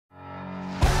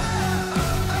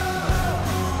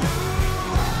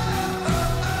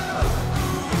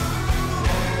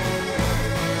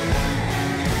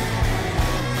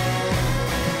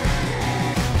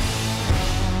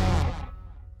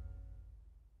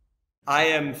I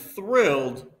am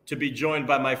thrilled to be joined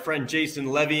by my friend Jason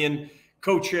Levien,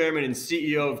 co-chairman and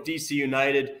CEO of DC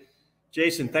United.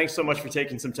 Jason, thanks so much for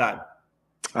taking some time.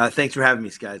 Thanks for having me,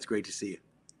 Scott. It's great to see you.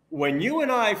 When you and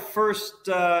I first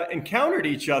encountered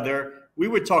each other, we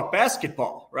would talk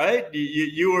basketball, right?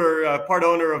 You were part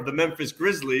owner of the Memphis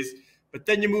Grizzlies, but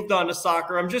then you moved on to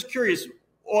soccer. I'm just curious,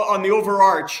 on the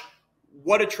overarch,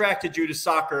 what attracted you to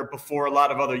soccer before a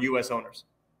lot of other U.S. owners?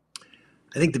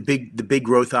 I think the big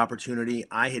growth opportunity,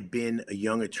 I had been a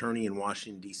young attorney in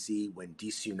Washington, D.C. when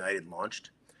DC United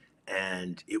launched,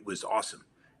 and it was awesome.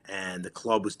 And the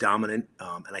club was dominant,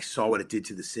 and I saw what it did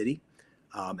to the city.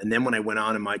 And then when I went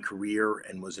on in my career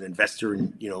and was an investor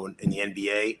in the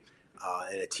NBA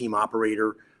and a team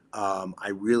operator,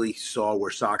 I really saw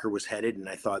where soccer was headed, and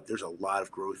I thought there's a lot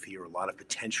of growth here, a lot of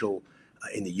potential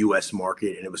in the U.S.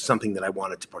 market, and it was something that I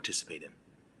wanted to participate in.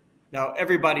 Now,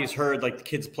 everybody's heard like the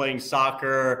kids playing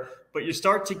soccer, but you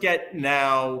start to get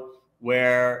now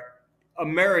where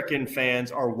American fans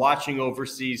are watching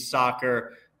overseas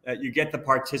soccer, that you get the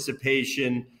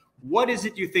participation. What is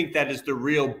it you think that is the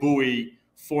real buoy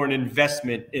for an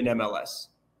investment in MLS?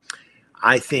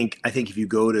 I think if you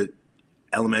go to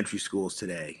elementary schools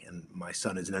today, and my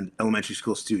son is an elementary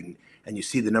school student, and you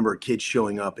see the number of kids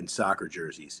showing up in soccer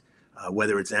jerseys,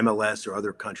 whether it's MLS or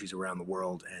other countries around the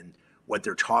world, and what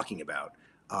they're talking about,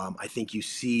 I think you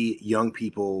see young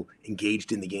people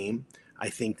engaged in the game. I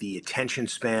think the attention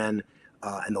span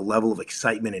and the level of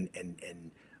excitement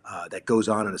and that goes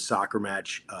on in a soccer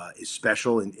match is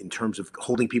special in terms of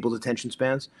holding people's attention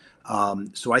spans.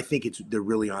 So I think they're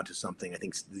really onto something. I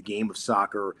think the game of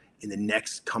soccer in the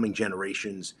next coming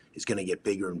generations is going to get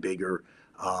bigger and bigger.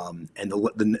 And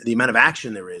the amount of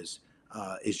action there is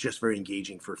just very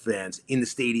engaging for fans in the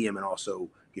stadium and also,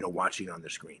 watching on their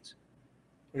screens.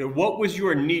 What was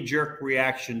your knee-jerk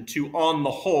reaction to, on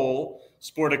the whole,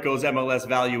 Sportico's MLS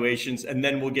Valuations? And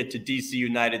then we'll get to DC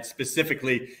United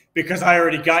specifically, because I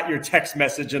already got your text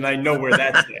message and I know where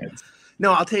that stands.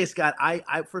 No, I'll tell you, Scott,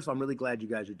 I first of all, I'm really glad you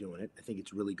guys are doing it. I think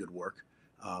it's really good work.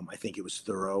 I think it was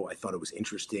thorough. I thought it was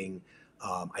interesting.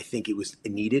 I think it was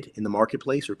needed in the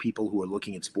marketplace for people who are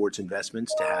looking at sports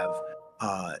investments to have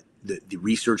the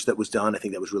research that was done. I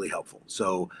think that was really helpful.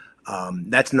 So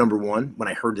that's number one. When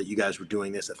I heard that you guys were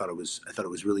doing this, I thought it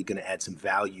was really going to add some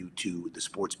value to the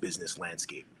sports business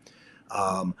landscape.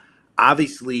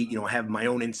 Obviously, I have my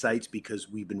own insights because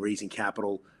we've been raising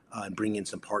capital and bringing in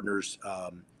some partners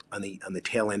on the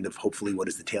tail end of hopefully what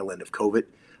is the tail end of COVID.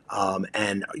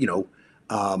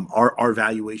 Our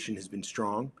valuation has been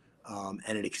strong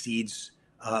and it exceeds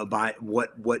by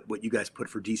what you guys put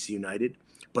for DC United.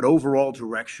 But overall,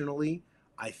 directionally,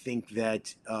 I think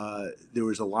that there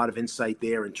was a lot of insight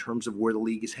there in terms of where the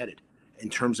league is headed, in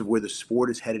terms of where the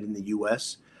sport is headed in the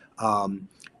U.S. And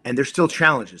there's still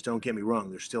challenges. Don't get me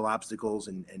wrong. There's still obstacles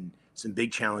and some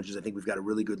big challenges. I think we've got a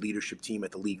really good leadership team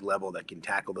at the league level that can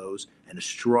tackle those and a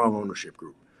strong ownership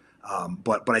group.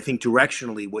 But I think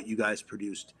directionally what you guys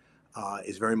produced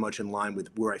is very much in line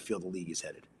with where I feel the league is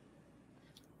headed.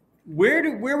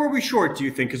 Where were we short, do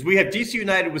you think? Because we have DC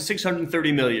United with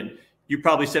 $630 million. You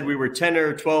probably said we were 10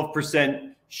 or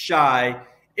 12% shy.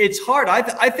 It's hard.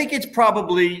 I think it's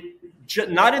probably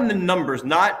not in the numbers,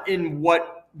 not in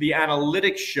what the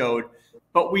analytics showed,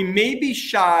 but we may be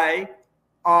shy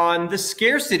on the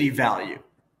scarcity value.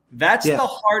 That's the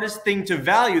hardest thing to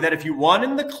value, that if you want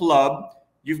in the club,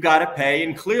 you've got to pay.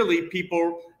 And clearly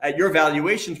people at your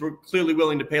valuations were clearly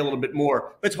willing to pay a little bit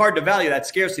more. But it's hard to value that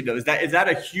scarcity, though. Is that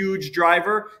a huge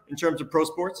driver in terms of pro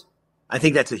sports? I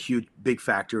think that's a big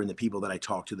factor in the people that I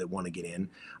talk to that want to get in.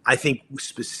 I think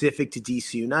specific to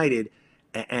DC United,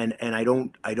 and I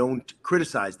don't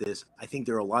criticize this. I think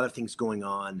there are a lot of things going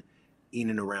on in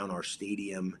and around our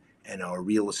stadium and our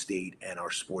real estate and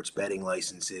our sports betting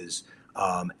licenses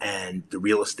and the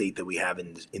real estate that we have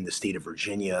in the state of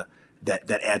Virginia that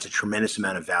adds a tremendous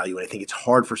amount of value. And I think it's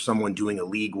hard for someone doing a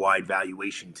league-wide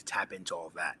valuation to tap into all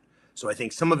of that. So I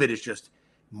think some of it is just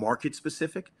market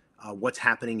specific. What's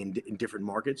happening in different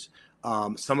markets.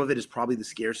 Some of it is probably the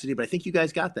scarcity, but I think you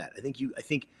guys got that.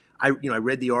 I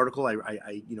read the article.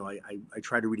 I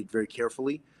tried to read it very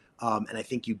carefully, and I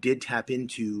think you did tap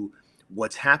into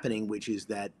what's happening, which is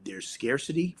that there's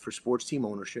scarcity for sports team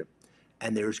ownership,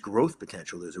 and there's growth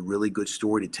potential. There's a really good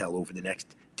story to tell over the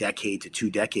next decade to 2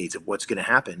 decades of what's going to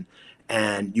happen,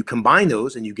 and you combine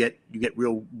those, and you get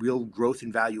real growth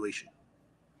in valuation.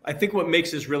 I think what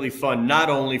makes this really fun, not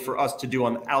only for us to do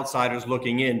on outsiders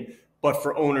looking in, but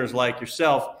for owners like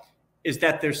yourself, is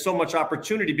that there's so much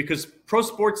opportunity because pro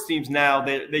sports teams now,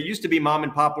 they used to be mom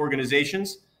and pop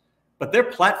organizations, but they're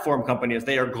platform companies.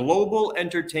 They are global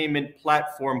entertainment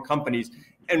platform companies.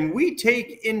 And we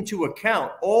take into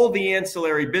account all the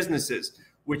ancillary businesses,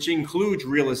 which includes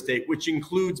real estate, which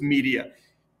includes media.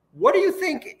 What do you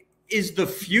think is the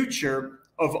future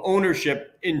of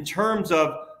ownership in terms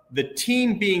of the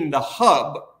team being the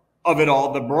hub of it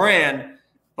all, the brand,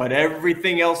 but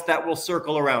everything else that will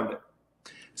circle around it?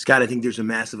 Scott, I think there's a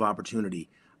massive opportunity.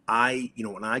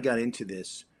 When I got into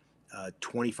this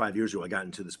 25 years ago, I got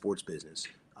into the sports business,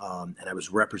 and I was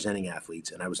representing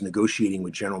athletes, and I was negotiating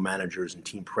with general managers and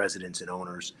team presidents and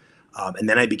owners, and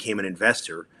then I became an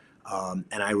investor.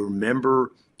 And I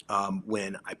remember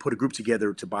when I put a group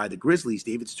together to buy the Grizzlies,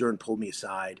 David Stern pulled me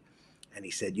aside, and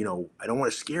he said, I don't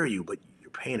want to scare you, but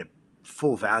you're paying a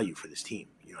full value for this team.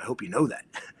 I hope you know that.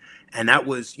 And that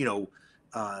was, 5%,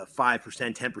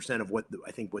 10% of what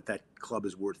I think what that club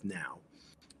is worth now.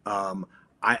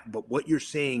 But what you're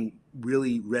saying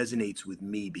really resonates with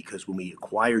me, because when we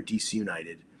acquired DC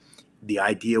United, the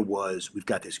idea was we've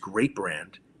got this great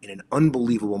brand in an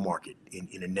unbelievable market,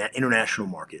 in an international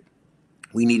market.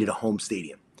 We needed a home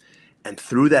stadium. And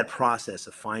through that process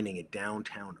of finding a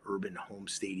downtown urban home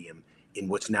stadium in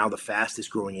what's now the fastest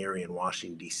growing area in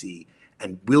Washington, D.C.,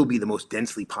 and will be the most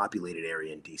densely populated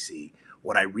area in D.C.,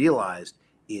 what I realized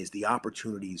is the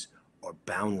opportunities are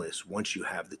boundless once you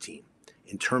have the team,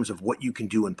 in terms of what you can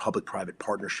do in public-private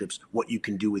partnerships, what you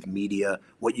can do with media,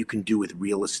 what you can do with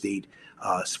real estate,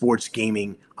 sports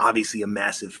gaming, obviously a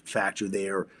massive factor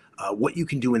there, what you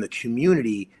can do in the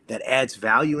community that adds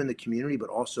value in the community, but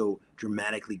also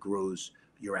dramatically grows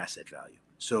your asset value.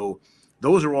 So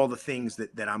those are all the things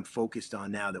that I'm focused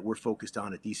on now, that we're focused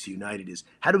on at DC United, is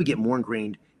how do we get more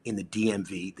ingrained in the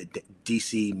DMV, the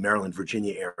DC, Maryland,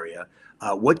 Virginia area?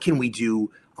 What can we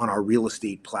do on our real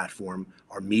estate platform,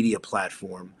 our media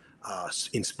platform,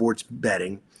 in sports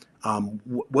betting?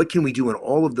 What can we do in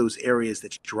all of those areas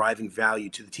that's driving value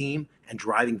to the team and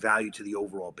driving value to the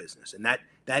overall business? And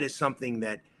that is something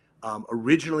that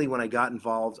originally, when I got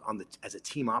involved as a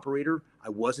team operator, I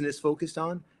wasn't as focused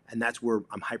on, and that's where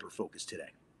I'm hyper-focused today.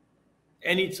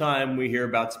 Anytime we hear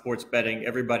about sports betting,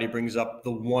 everybody brings up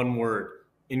the one word: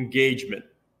 engagement,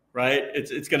 right?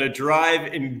 It's going to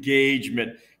drive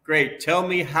engagement. Great. Tell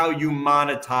me how you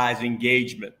monetize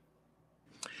engagement.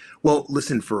 Well,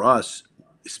 listen, for us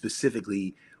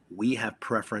specifically, we have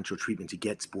preferential treatment to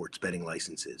get sports betting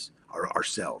licenses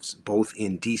ourselves, both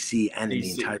in DC and in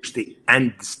the entire state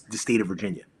and the state of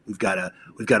Virginia. We've got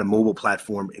a mobile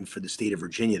platform for the state of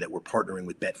Virginia that we're partnering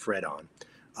with Betfred on,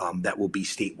 that will be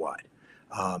statewide,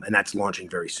 and that's launching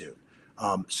very soon.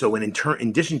 So in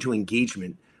addition to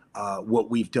engagement, what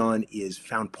we've done is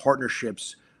found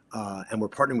partnerships, and we're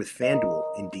partnering with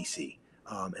FanDuel in DC,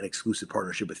 an exclusive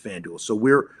partnership with FanDuel. So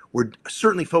we're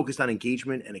certainly focused on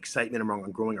engagement and excitement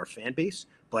around growing our fan base,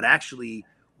 but actually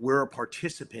we're a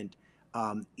participant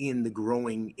in the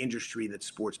growing industry that's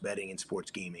sports betting and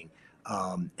sports gaming,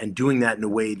 and doing that in a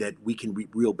way that we can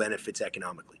reap real benefits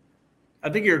economically. I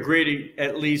think you're a great,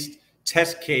 at least,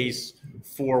 test case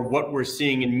for what we're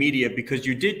seeing in media, because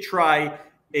you did try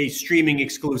a streaming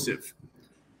exclusive.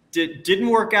 Didn't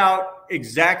work out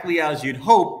exactly as you'd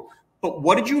hope, but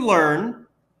what did you learn,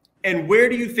 and where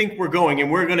do you think we're going?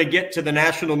 And we're going to get to the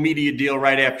national media deal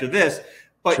right after this,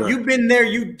 but sure. You've been there,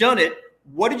 you've done it.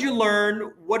 What did you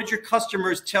learn? What did your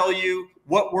customers tell you?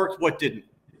 What worked, what didn't?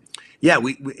 Yeah,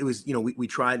 we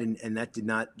tried, and that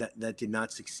did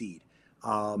not succeed.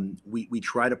 We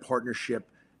tried a partnership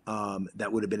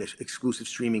that would have been an exclusive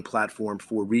streaming platform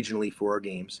regionally for our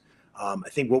games. I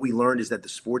think what we learned is that the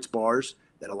sports bars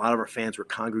that a lot of our fans were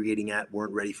congregating at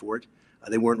weren't ready for it.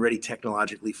 They weren't ready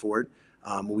technologically for it.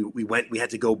 We had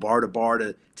to go bar to bar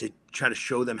to try to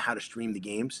show them how to stream the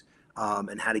games,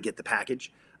 and how to get the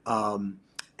package.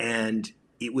 And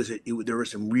there were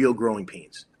some real growing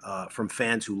pains from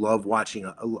fans who love watching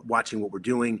what we're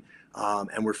doing,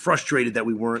 and were frustrated that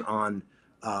we weren't on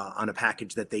a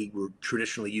package that they were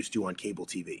traditionally used to on cable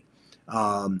TV.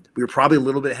 We were probably a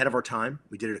little bit ahead of our time.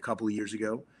 We did it a couple of years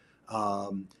ago,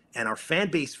 and our fan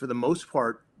base, for the most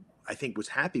part, I think, was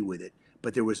happy with it.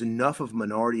 But there was enough of a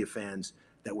minority of fans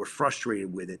that were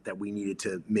frustrated with it that we needed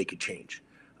to make a change.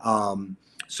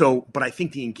 But I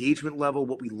think the engagement level,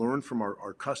 what we learned from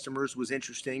our customers, was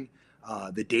interesting.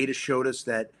 The data showed us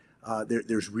that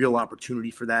there's real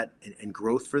opportunity for that and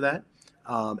growth for that.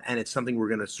 And it's something we're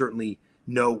going to certainly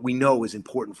know is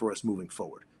important for us moving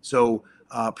forward. So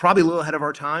probably a little ahead of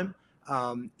our time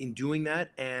in doing that.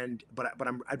 But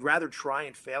I'd rather try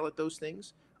and fail at those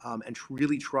things, and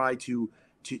really try to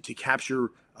capture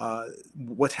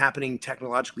what's happening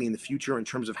technologically in the future in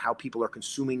terms of how people are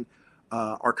consuming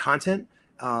our content.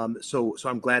 So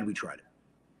I'm glad we tried it.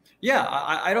 Yeah,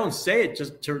 I don't say it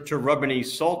just to rub any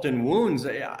salt in wounds.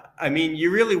 I mean, you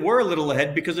really were a little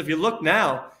ahead because if you look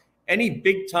now, any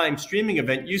big time streaming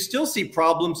event, you still see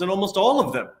problems in almost all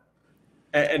of them.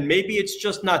 And maybe it's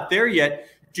just not there yet.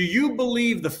 Do you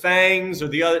believe the Fangs or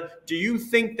the other, do you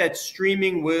think that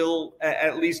streaming will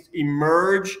at least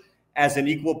emerge as an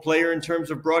equal player in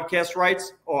terms of broadcast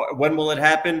rights? Or when will it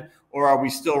happen? Or are we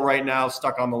still right now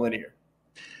stuck on the linear?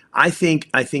 I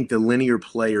think the linear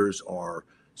players are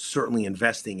certainly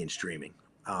investing in streaming,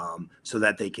 so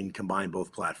that they can combine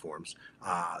both platforms.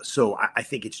 So I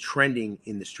think it's trending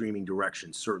in the streaming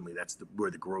direction. Certainly, that's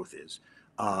where the growth is.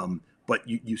 But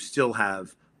you still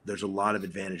have there's a lot of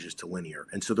advantages to linear,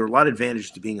 and so there are a lot of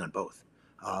advantages to being on both.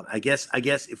 I guess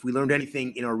if we learned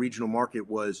anything in our regional market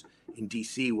was in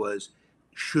DC was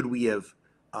should we have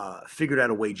figured out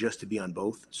a way just to be on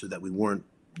both so that we weren't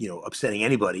upsetting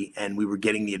anybody, and we were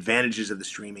getting the advantages of the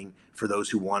streaming for those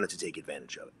who wanted to take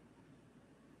advantage of it.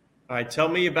 All right, tell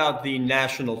me about the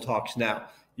national talks now.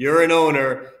 You're an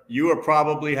owner. You are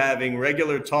probably having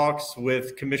regular talks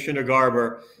with Commissioner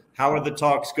Garber. How are the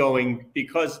talks going?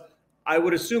 Because I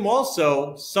would assume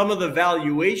also some of the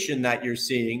valuation that you're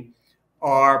seeing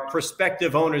are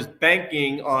prospective owners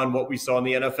banking on what we saw in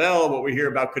the NFL, what we hear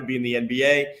about could be in the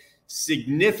NBA,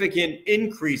 significant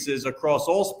increases across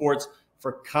all sports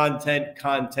for content.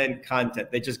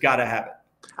 They just got to have it.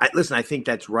 Listen, I think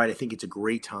that's right. I think it's a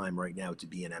great time right now to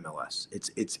be in MLS.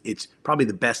 It's probably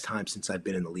the best time since I've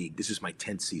been in the league. This is my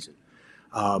 10th season.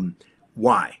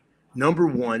 Why? Number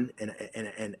one,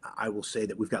 and I will say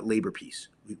that we've got labor peace.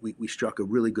 We struck a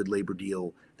really good labor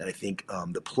deal that I think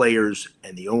the players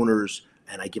and the owners,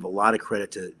 and I give a lot of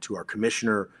credit to our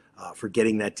commissioner for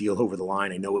getting that deal over the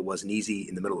line. I know it wasn't easy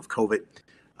in the middle of COVID.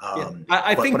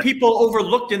 I think people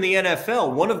overlooked in the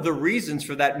NFL. One of the reasons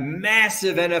for that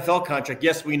massive NFL contract,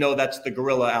 yes, we know that's the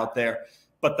gorilla out there,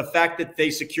 but the fact that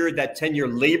they secured that 10-year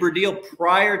labor deal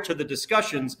prior to the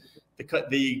discussions,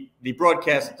 the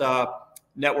broadcast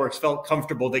networks felt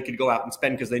comfortable they could go out and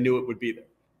spend because they knew it would be there.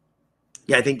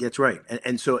 Yeah, I think that's right.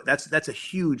 And so that's a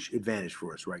huge advantage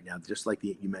for us right now, just like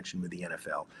you mentioned with the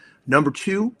NFL. Number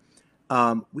two,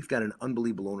 we've got an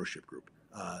unbelievable ownership group.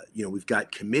 We've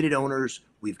got committed owners,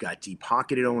 we've got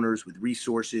deep-pocketed owners with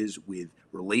resources, with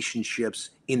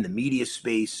relationships in the media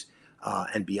space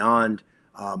and beyond.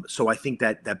 So I think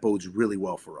that bodes really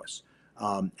well for us.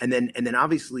 And then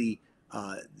obviously,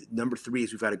 number three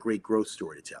is we've got a great growth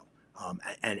story to tell.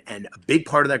 And a big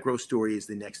part of that growth story is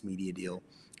the next media deal.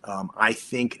 I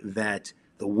think that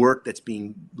the work that's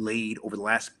being laid over the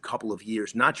last couple of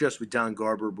years, not just with Don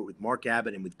Garber, but with Mark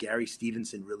Abbott and with Gary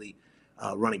Stevenson really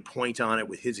running point on it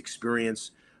with his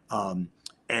experience,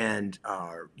 and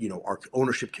our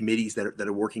ownership committees that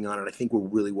are working on it. I think we're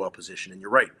really well positioned. And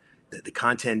you're right, the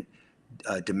content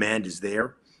demand is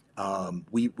there.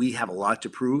 We have a lot to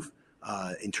prove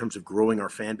in terms of growing our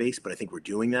fan base, but I think we're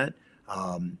doing that.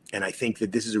 And I think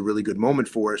that this is a really good moment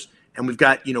for us. And we've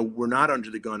got, we're not under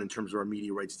the gun in terms of our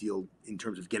media rights deal, in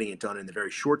terms of getting it done in the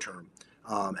very short term.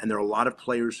 And there are a lot of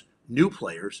players, new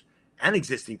players and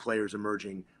existing players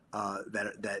emerging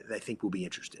that I think will be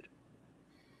interested.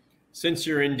 Since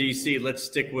you're in DC, let's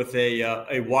stick with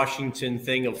a Washington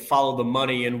thing of follow the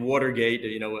money and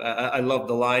Watergate. I love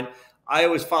the line. I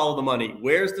always follow the money.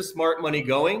 Where's the smart money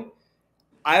going?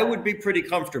 I would be pretty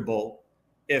comfortable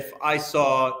if I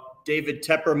saw David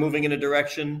Tepper moving in a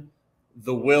direction,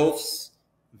 the Wilfs,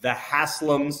 the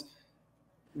Haslams.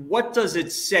 What does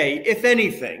it say, if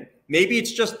anything? Maybe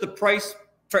it's just the price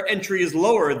for entry is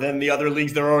lower than the other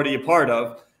leagues they're already a part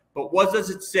of. But what does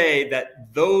it say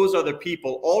that those other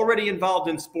people already involved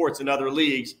in sports in other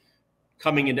leagues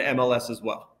coming into MLS as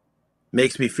well?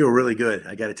 Makes me feel really good.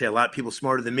 I got to tell you, a lot of people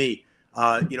smarter than me.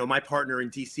 My partner in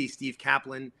DC, Steve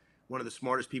Kaplan, one of the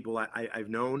smartest people I've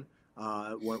known,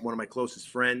 one of my closest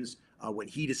friends. When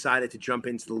he decided to jump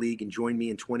into the league and join me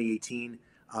in 2018,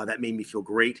 that made me feel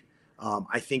great.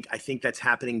 I think that's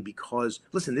happening because,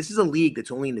 listen, this is a league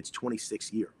that's only in its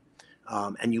 26th year.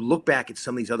 And you look back at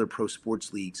some of these other pro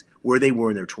sports leagues where they were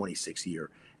in their 26th year,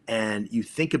 and you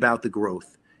think about the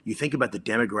growth, you think about the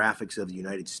demographics of the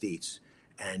United States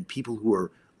and people who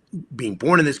are being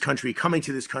born in this country, coming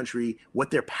to this country,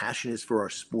 what their passion is for our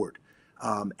sport.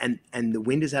 And the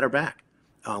wind is at our back.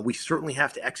 We certainly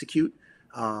have to execute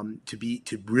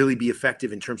to really be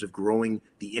effective in terms of growing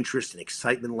the interest and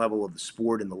excitement level of the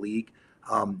sport and the league.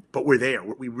 But we're there.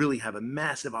 We really have a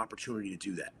massive opportunity to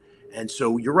do that. And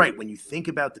so you're right. When you think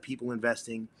about the people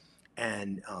investing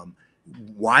and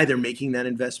why they're making that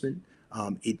investment,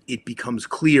 it becomes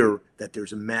clear that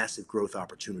there's a massive growth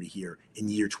opportunity here in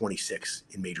year 26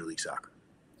 in Major League Soccer.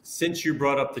 Since you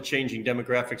brought up the changing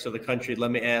demographics of the country,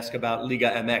 let me ask about Liga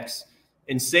MX.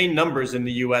 Insane numbers in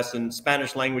the U.S. and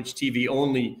Spanish language TV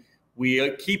only.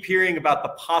 We keep hearing about the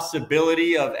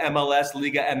possibility of MLS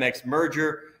Liga MX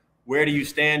merger. Where do you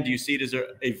stand? Do you see it as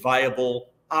a viable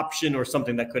option or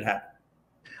something that could happen?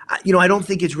 I don't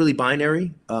think it's really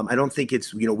binary. I don't think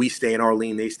it's, we stay in our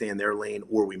lane, they stay in their lane,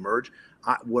 or we merge.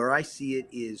 Where I see it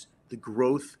is the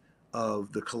growth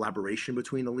of the collaboration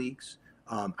between the leagues,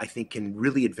 I think can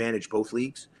really advantage both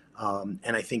leagues.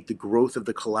 And I think the growth of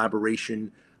the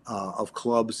collaboration of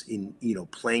clubs in,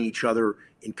 playing each other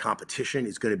in competition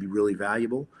is going to be really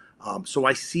valuable. So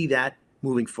I see that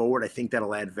moving forward. I think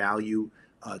that'll add value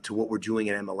to what we're doing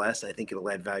at MLS. I think it'll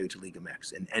add value to Liga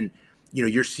MX. And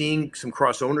you're seeing some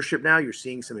cross ownership now. You're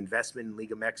seeing some investment in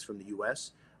Liga MX from the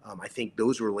U.S. I think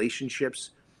those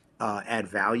relationships add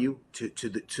value to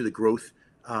the growth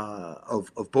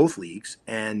of both leagues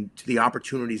and to the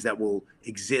opportunities that will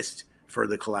exist for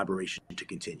the collaboration to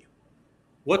continue.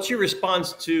 What's your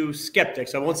response to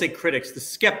skeptics? I won't say critics, the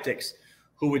skeptics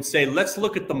who would say, let's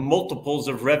look at the multiples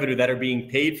of revenue that are being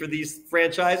paid for these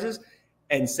franchises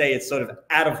and say it's sort of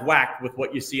out of whack with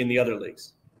what you see in the other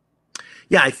leagues?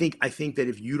 Yeah, I think that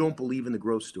if you don't believe in the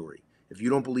growth story, if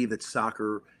you don't believe that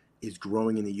soccer is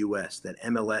growing in the U.S., that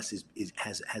MLS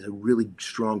has a really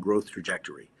strong growth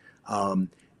trajectory, then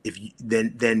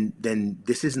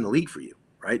this isn't the league for you,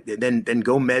 right? Then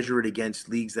go measure it against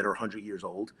leagues that are 100 years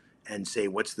old and say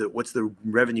what's the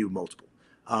revenue multiple.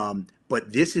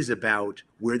 But this is about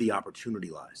where the opportunity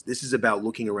lies. This is about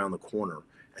looking around the corner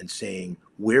and saying,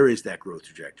 where is that growth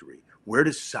trajectory? Where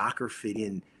does soccer fit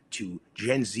in to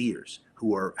Gen Zers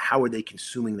how are they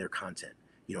consuming their content?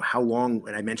 How long,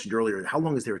 and I mentioned earlier, how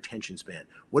long is their attention span?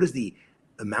 What is the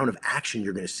amount of action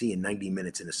you're going to see in 90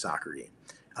 minutes in a soccer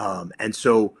game? And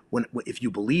so if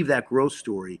you believe that growth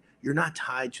story, you're not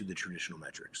tied to the traditional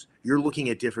metrics. You're looking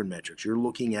at different metrics. You're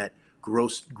looking at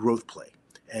growth play.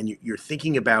 And you're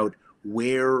thinking about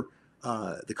where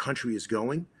the country is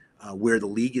going, where the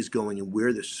league is going, and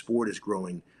where the sport is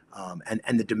growing.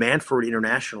 And the demand for it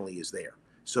internationally is there.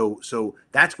 So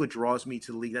that's what draws me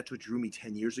to the league. That's what drew me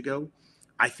 10 years ago.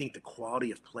 I think the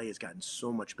quality of play has gotten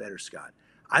so much better, Scott.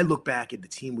 I look back at the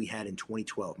team we had in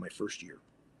 2012, my first year,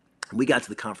 and we got to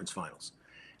the conference finals.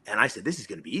 And I said, this is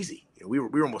going to be easy. We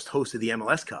were almost host of the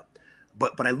MLS Cup.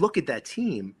 But I look at that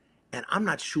team, and I'm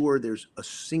not sure there's a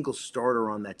single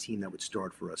starter on that team that would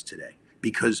start for us today,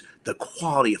 because the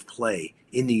quality of play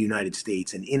in the United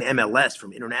States and in MLS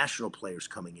from international players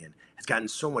coming in has gotten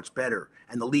so much better,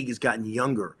 and the league has gotten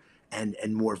younger and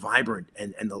more vibrant,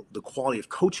 and the quality of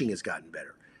coaching has gotten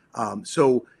better.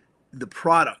 So the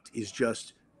product is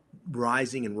just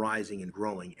rising and rising and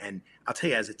growing. And I'll tell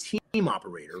you, as a team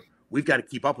operator, we've got to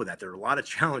keep up with that. There are a lot of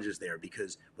challenges there,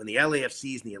 because when the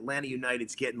LAFCs and the Atlanta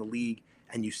Uniteds get in the league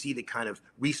and you see the kind of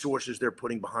resources they're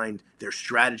putting behind their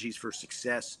strategies for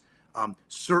success,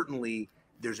 certainly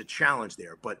there's a challenge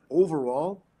there. But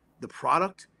overall, the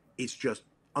product is just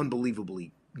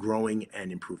unbelievably growing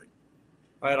and improving.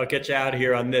 All right, I'll get you out of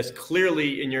here on this.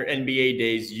 Clearly, in your NBA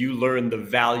days, you learned the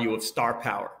value of star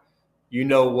power. You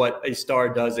know what a star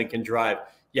does and can drive.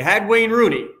 You had Wayne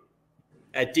Rooney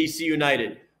at DC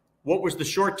United. What was the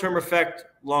short-term effect,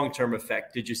 long-term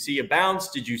effect? Did you see a bounce?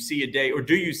 Did you see a day, or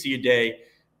do you see a day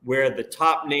where the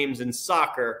top names in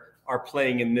soccer are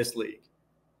playing in this league?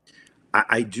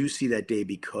 I do see that day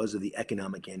because of the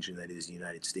economic engine that is the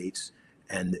United States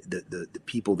and the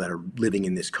people that are living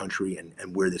in this country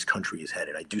and where this country is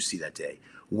headed. I do see that day.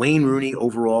 Wayne Rooney,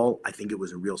 overall, I think it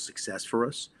was a real success for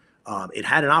us. It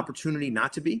had an opportunity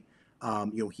not to be.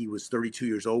 He was 32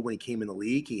 years old when he came in the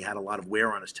league. He had a lot of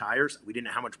wear on his tires. We didn't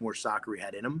know how much more soccer he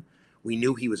had in him. We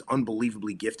knew he was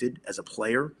unbelievably gifted as a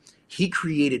player. He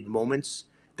created moments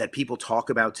that people talk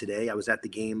about today. I was at the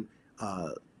game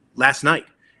last night,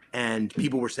 and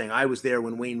people were saying, I was there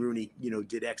when Wayne Rooney,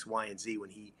 did X, Y, and Z when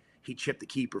he chipped the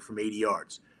keeper from 80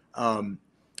 yards.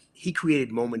 He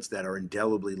created moments that are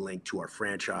indelibly linked to our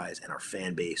franchise and our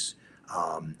fan base.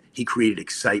 He created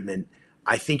excitement.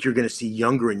 I think you're going to see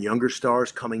younger and younger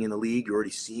stars coming in the league. You're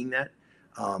already seeing that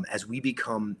as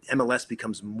MLS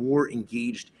becomes more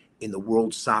engaged in the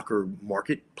world soccer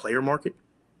player market.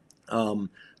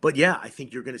 But yeah, I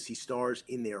think you're going to see stars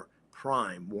in their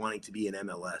prime wanting to be in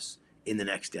MLS in the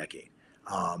next decade.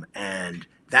 And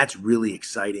that's really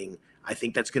exciting. I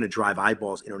think that's going to drive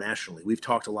eyeballs internationally. We've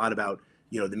talked a lot about,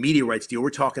 the media rights deal.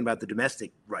 We're talking about the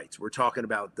domestic rights. We're talking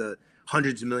about the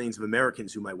hundreds of millions of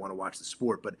Americans who might want to watch the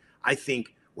sport. But I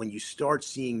think when you start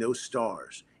seeing those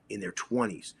stars in their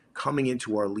 20s coming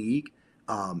into our league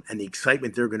and the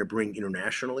excitement they're going to bring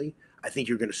internationally, I think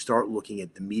you're going to start looking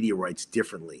at the media rights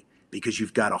differently because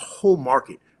you've got a whole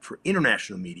market for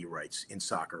international media rights in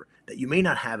soccer that you may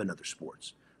not have in other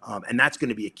sports. And that's going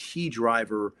to be a key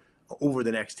driver over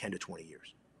the next 10 to 20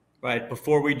 years. Right.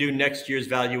 Before we do next year's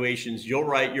valuations, you'll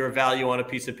write your value on a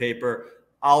piece of paper.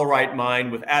 I'll write mine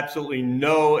with absolutely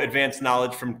no advanced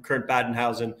knowledge from Kurt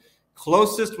Badenhausen.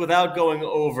 Closest without going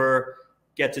over,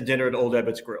 get to dinner at Old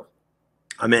Ebbitt's Grill.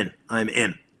 I'm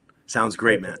in. Sounds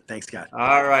great, man. Thanks, Scott.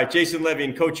 All right. Jason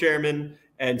Levien, co-chairman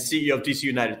and CEO of DC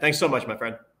United. Thanks so much, my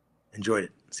friend. Enjoyed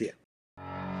it. See ya.